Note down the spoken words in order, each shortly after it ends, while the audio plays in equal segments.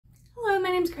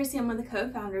my name is Chrissy. I'm one of the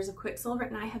co-founders of Quicksilver,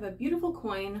 and I have a beautiful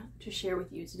coin to share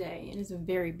with you today. It is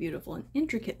very beautiful and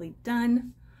intricately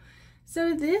done.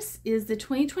 So this is the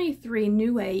 2023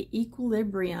 Niue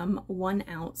Equilibrium 1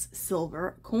 ounce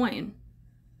silver coin.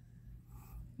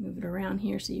 Move it around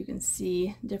here so you can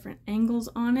see different angles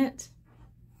on it.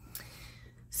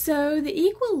 So the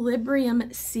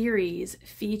Equilibrium series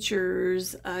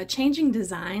features changing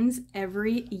designs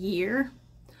every year,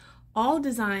 all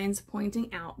designs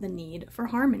pointing out the need for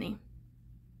harmony.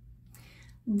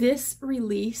 This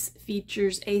release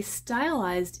features a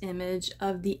stylized image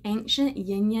of the ancient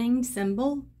yin-yang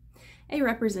symbol, a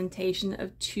representation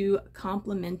of two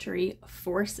complementary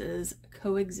forces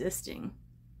coexisting.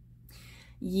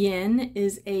 Yin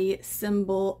is a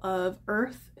symbol of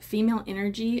earth, female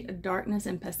energy, darkness,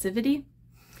 and passivity.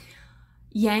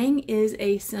 Yang is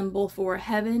a symbol for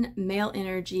heaven, male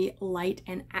energy, light,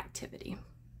 and activity.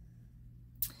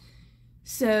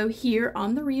 So here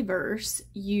on the reverse,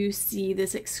 you see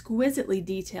this exquisitely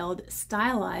detailed,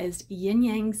 stylized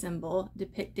yin-yang symbol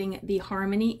depicting the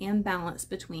harmony and balance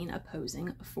between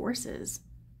opposing forces.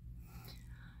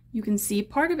 You can see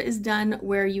part of it is done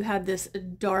where you have this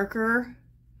darker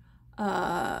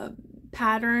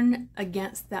pattern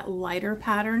against that lighter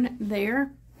pattern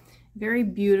there. Very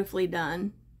beautifully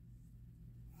done.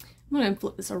 I'm going to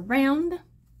flip this around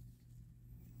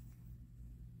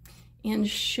and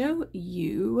show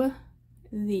you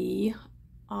the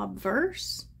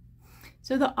obverse.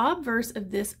 So the obverse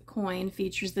of this coin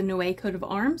features the Niue coat of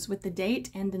arms with the date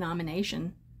and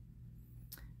denomination.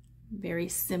 Very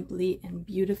simply and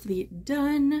beautifully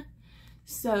done.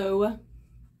 So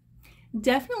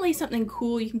definitely something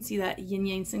cool. You can see that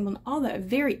yin-yang symbol and all that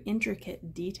very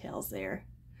intricate details there.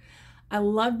 I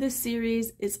love this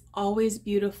series. It's always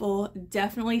beautiful.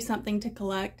 Definitely something to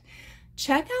collect.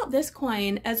 Check out this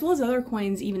coin as well as other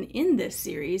coins even in this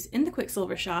series in the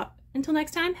Quicksilver shop. Until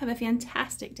next time, have a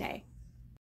fantastic day.